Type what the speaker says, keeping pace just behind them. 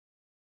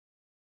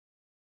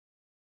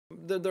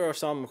There are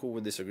some who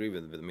would disagree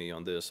with me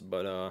on this,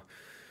 but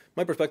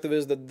my perspective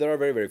is that there are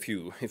very, very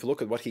few. If you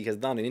look at what he has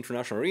done in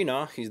international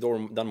arena, he's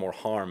done more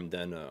harm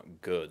than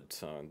good.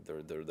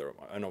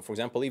 I know, for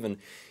example, even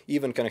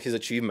kind of his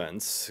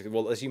achievements,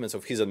 well, achievements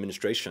of his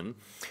administration,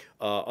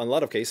 on a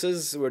lot of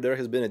cases where there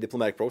has been a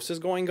diplomatic process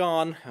going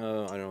on, I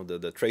don't know,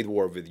 the trade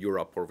war with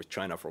Europe or with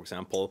China, for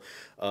example,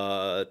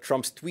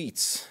 Trump's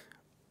tweets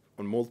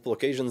on multiple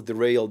occasions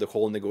derailed the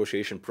whole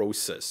negotiation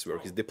process, where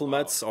his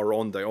diplomats are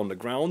on the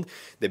ground.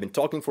 They've been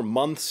talking for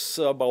months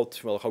about,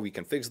 well, how we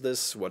can fix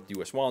this, what the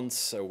US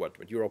wants,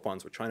 what Europe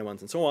wants, what China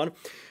wants, and so on.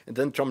 And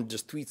then Trump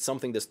just tweets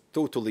something that's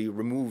totally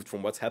removed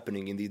from what's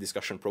happening in these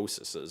discussion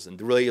processes and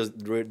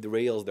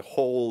derails the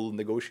whole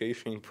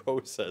negotiation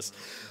process.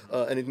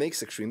 And it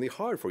makes it extremely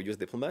hard for US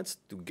diplomats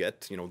to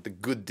get, the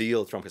good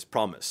deal Trump has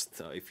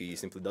promised if he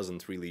simply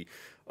doesn't really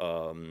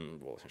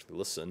essentially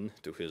listen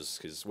to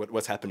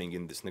what's happening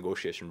in this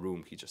negotiation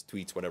room. He just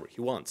tweets whatever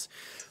he wants.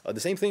 The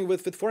same thing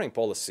with foreign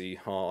policy.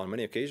 On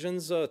many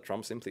occasions,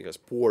 Trump simply has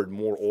poured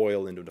more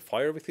oil into the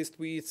fire with his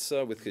tweets,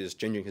 with his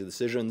changing his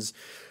decisions.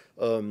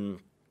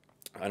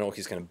 I know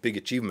his kind of big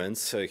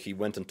achievements. He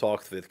went and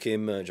talked with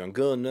Kim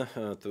Jong-un,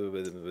 with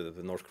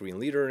the North Korean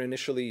leader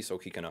initially, so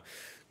he kind of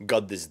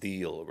got this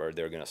deal where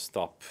they're going to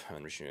stop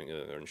kind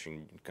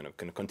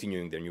of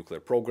continuing their nuclear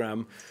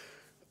program.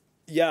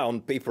 Yeah, on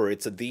paper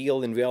it's a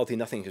deal. In reality,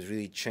 nothing has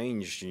really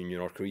changed.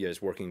 North Korea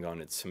is working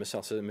on its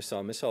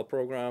missile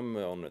program,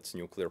 on its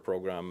nuclear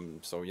program.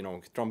 So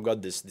Trump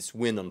got this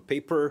win on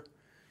paper.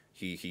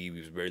 He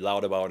was very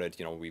loud about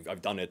it.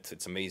 I've done it.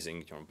 It's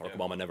amazing. Barack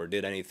Obama never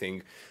did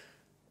anything.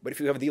 But if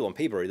you have a deal on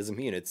paper, it doesn't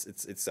mean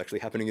it's actually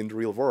happening in the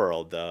real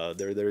world. So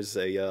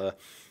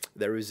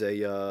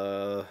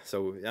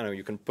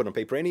you can put on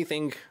paper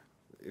anything.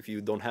 If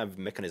you don't have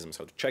mechanisms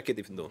how to check it,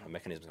 if you don't have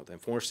mechanisms how to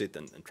enforce it,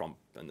 and Trump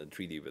and the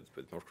treaty with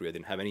North Korea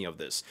didn't have any of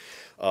this,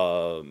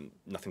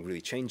 nothing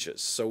really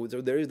changes. So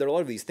there are a lot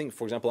of these things.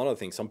 For example, another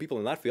thing, some people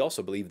in Latvia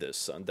also believe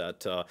this,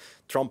 that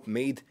Trump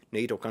made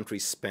NATO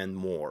countries spend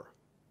more.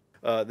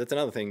 That's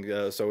another thing.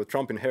 So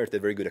Trump inherited a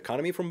very good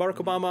economy from Barack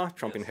Obama.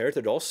 Trump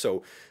inherited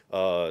also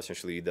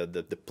essentially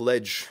the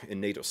pledge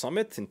in NATO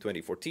summit in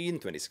 2014,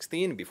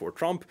 2016. Before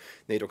Trump,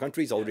 NATO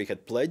countries already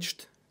had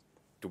pledged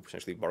to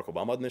essentially Barack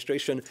Obama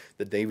administration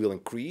that they will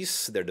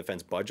increase their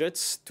defense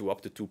budgets to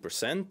up to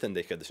 2%, and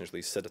they had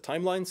essentially set a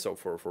timeline. So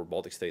for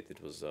Baltic state it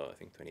was I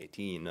think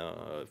 2018,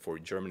 for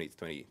Germany it's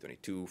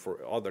 2022, for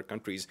other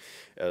countries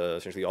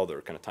essentially other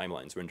kind of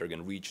timelines when they're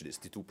going to reach this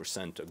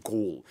 2%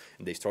 goal.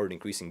 And they started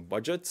increasing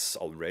budgets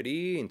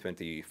already in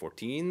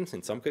 2014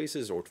 in some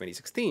cases, or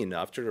 2016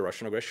 after the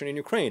Russian aggression in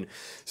Ukraine.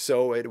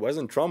 So it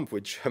wasn't Trump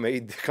which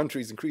made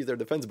countries increase their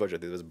defense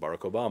budget, it was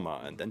Barack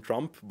Obama. And then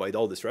Trump, by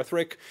all this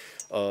rhetoric,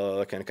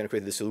 kind of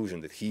create this illusion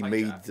that he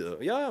made,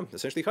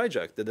 essentially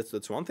hijacked.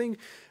 That's one thing.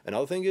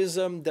 Another thing is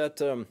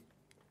that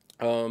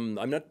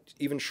I'm not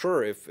even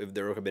sure if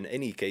there have been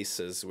any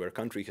cases where a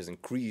country has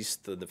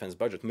increased the defense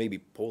budget. Maybe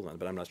Poland,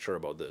 but I'm not sure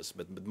about this.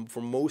 But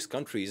for most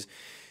countries,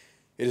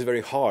 it is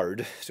very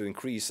hard to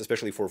increase,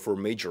 especially for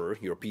major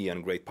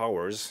European great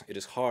powers. It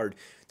is hard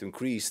to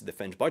increase the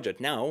defense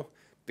budget now,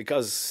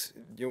 because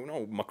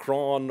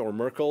Macron or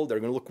Merkel, they're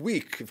going to look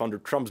weak if under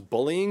Trump's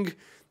bullying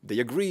they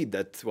agreed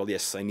that, well,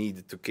 yes, I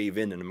need to cave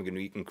in and I'm going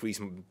to increase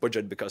my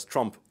budget because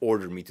Trump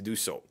ordered me to do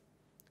so.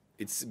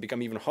 It's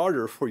become even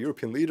harder for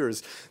European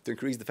leaders to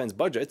increase defense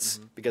budgets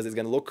because it's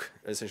going to look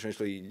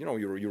essentially,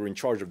 you're in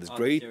charge of this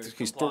great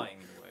history.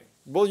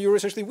 Well, you're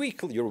essentially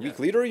weak. You're a weak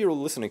leader. You're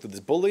listening to this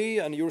bully,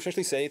 and you're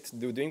essentially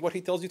doing what he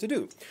tells you to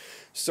do.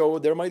 So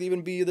there might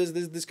even be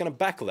this kind of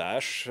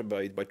backlash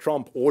by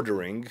Trump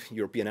ordering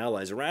European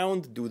allies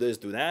around, do this,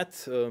 do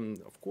that.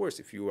 Of course,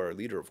 if you are a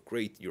leader of a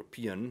great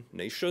European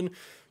nation,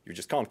 you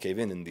just can't cave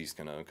in these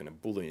kind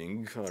of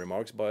bullying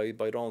remarks by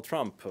Donald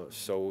Trump.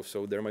 So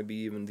there might be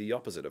even the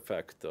opposite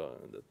effect,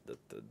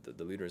 that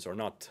the leaders are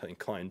not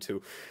inclined to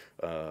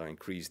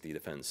increase the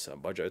defense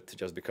budget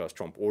just because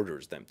Trump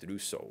orders them to do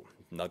so,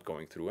 not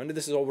going through. And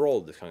this is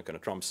overall the kind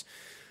of Trump's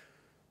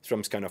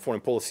kind of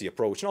foreign policy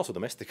approach and also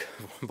domestic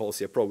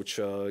policy approach,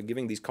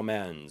 giving these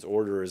commands,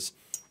 orders.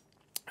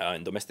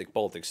 In domestic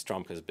politics,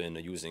 Trump has been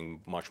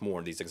using much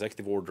more these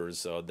executive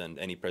orders than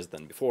any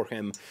president before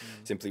him,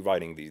 simply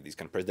writing these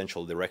kind of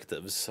presidential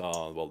directives.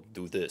 Well,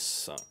 do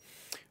this.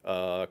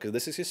 Because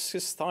this is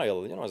his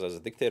style, as a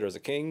dictator, as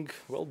a king.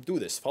 Well, do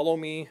this, follow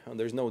me. And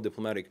there's no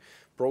diplomatic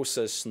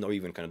process, no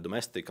even kind of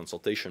domestic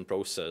consultation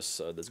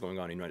process that's going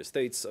on in the United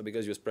States,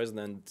 because U.S.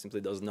 president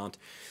simply does not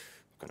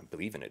kind of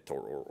believe in it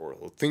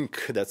or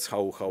think that's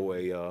how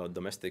a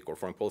domestic or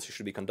foreign policy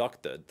should be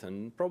conducted.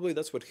 And probably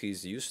that's what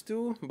he's used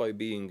to by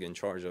being in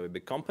charge of a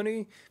big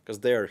company, because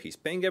there he's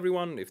paying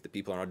everyone. If the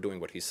people are not doing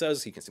what he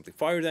says, he can simply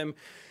fire them.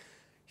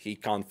 He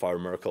can't fire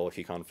Merkel,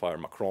 he can't fire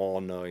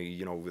Macron,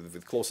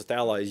 with closest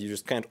allies, you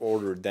just can't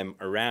order them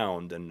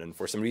around. And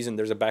for some reason,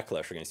 there's a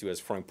backlash against U.S.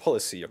 foreign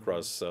policy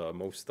across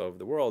most of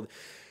the world.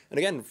 And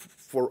again,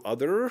 for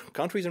other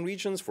countries and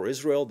regions, for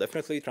Israel,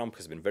 definitely Trump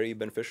has been very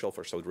beneficial.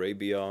 For Saudi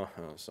Arabia,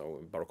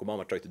 so Barack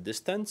Obama tried to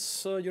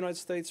distance United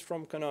States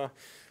from kind of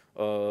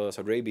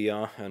Saudi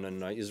Arabia and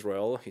then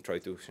Israel. He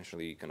tried to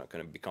essentially kind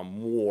of become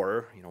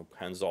more,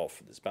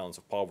 hands-off, this balance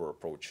of power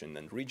approach in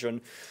the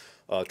region.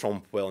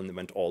 Trump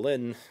went all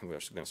in. We're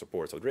going to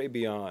support Saudi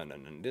Arabia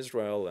and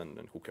Israel,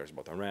 and who cares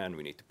about Iran?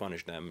 We need to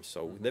punish them.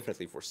 So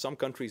definitely for some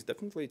countries,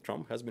 definitely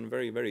Trump has been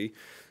very, very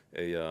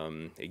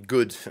a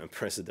good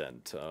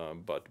president.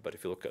 But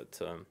if you look at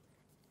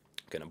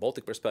kind of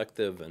Baltic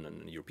perspective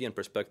and European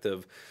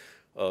perspective,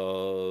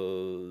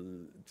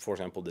 for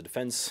example, the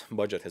defense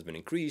budget has been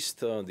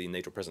increased. The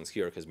NATO presence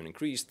here has been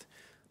increased,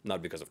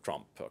 not because of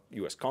Trump.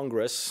 U.S.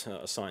 Congress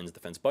assigns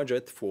defense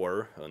budget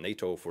for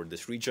NATO for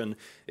this region.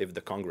 If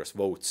the Congress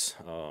votes,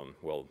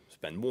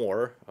 spend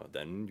more,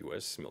 then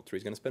U.S. military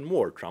is going to spend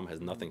more. Trump has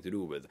nothing to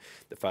do with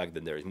the fact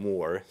that there is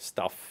more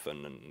stuff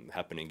and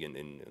happening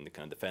in the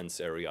kind of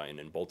defense area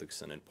in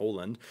Baltics and in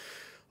Poland.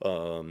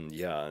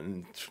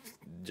 And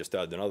just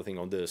to add another thing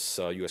on this,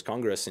 U.S.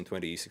 Congress in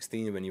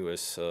 2016,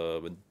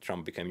 when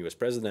Trump became U.S.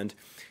 president,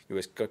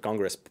 U.S.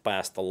 Congress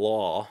passed a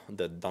law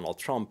that Donald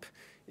Trump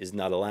is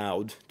not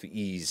allowed to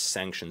ease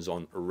sanctions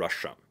on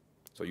Russia.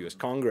 So U.S.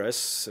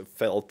 Congress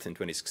felt in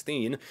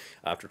 2016,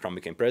 after Trump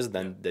became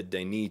president, that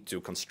they need to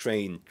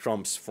constrain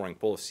Trump's foreign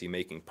policy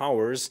making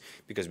powers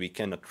because we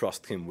cannot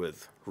trust him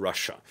with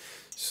Russia.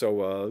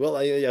 So,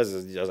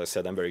 as I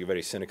said, I'm very,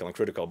 very cynical and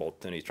critical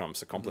about any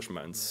Trump's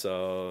accomplishments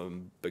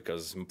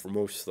because for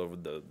most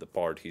of the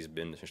part he's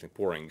been essentially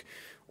pouring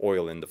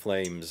oil in the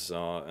flames,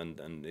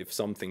 and if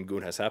something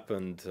good has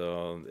happened,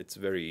 it's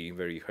very,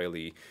 very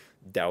highly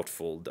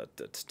doubtful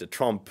that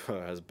Trump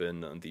has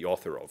been the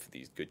author of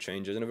these good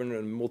changes, and even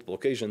on multiple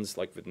occasions,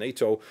 like with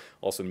NATO,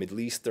 also Middle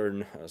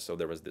Eastern. So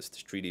there was this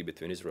treaty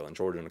between Israel and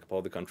Jordan and a couple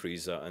other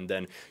countries, and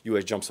then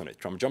U.S. jumps on it.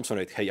 Trump jumps on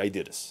it. Hey, I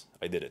did this.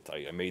 I did it.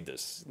 I made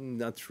this.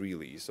 Not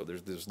really. So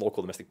there's this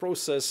local domestic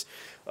process,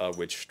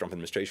 which Trump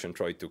administration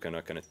tried to kind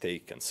of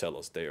take and sell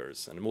as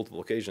theirs. And on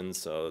multiple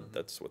occasions,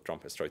 that's what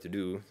Trump has tried to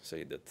do.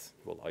 Say that,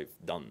 well, I've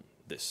done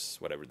this,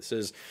 whatever this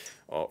is,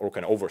 or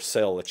kind of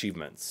oversell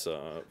achievements.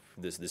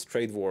 This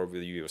trade war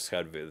the U.S.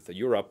 had with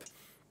Europe,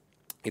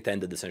 it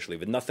ended essentially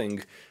with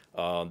nothing.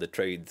 The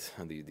trade,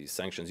 these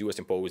sanctions U.S.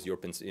 imposed,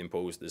 Europe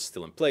imposed, is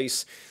still in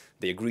place.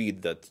 They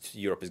agreed that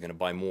Europe is going to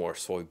buy more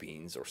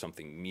soybeans or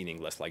something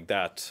meaningless like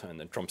that. And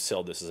then Trump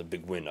sold this as a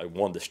big win. I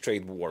won this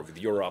trade war with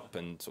Europe,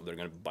 and so they're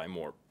going to buy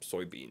more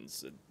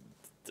soybeans.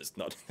 It's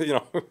not,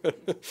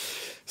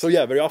 So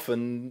yeah, very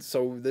often,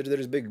 so there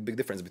is big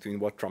difference between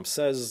what Trump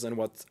says and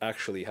what's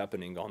actually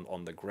happening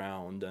on the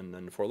ground.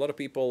 And for a lot of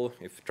people,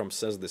 if Trump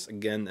says this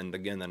again and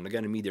again and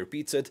again, and media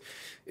repeats it,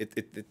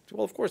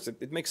 well, of course,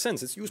 it makes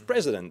sense. It's U.S.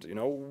 president,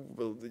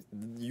 Well,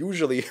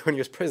 usually when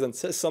U.S. president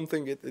says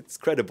something, it's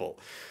credible.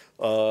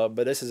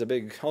 But this is a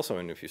big, also,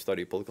 and if you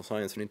study political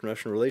science and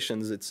international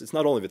relations, it's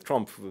not only with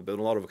Trump, but on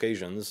a lot of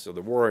occasions. So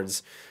the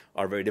words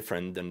are very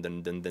different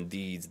than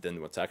deeds,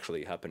 than what's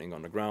actually happening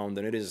on the ground.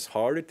 And it is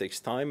hard. It takes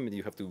time.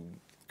 You have to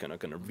kind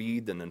of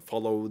read and then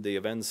follow the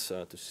events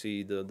to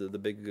see the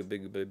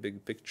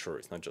big picture.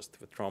 It's not just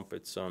with Trump.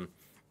 It's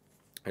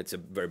a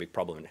very big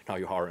problem in how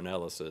you are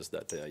analysis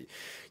that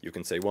you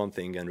can say one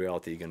thing and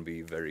reality can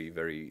be very,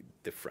 very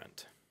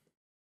different.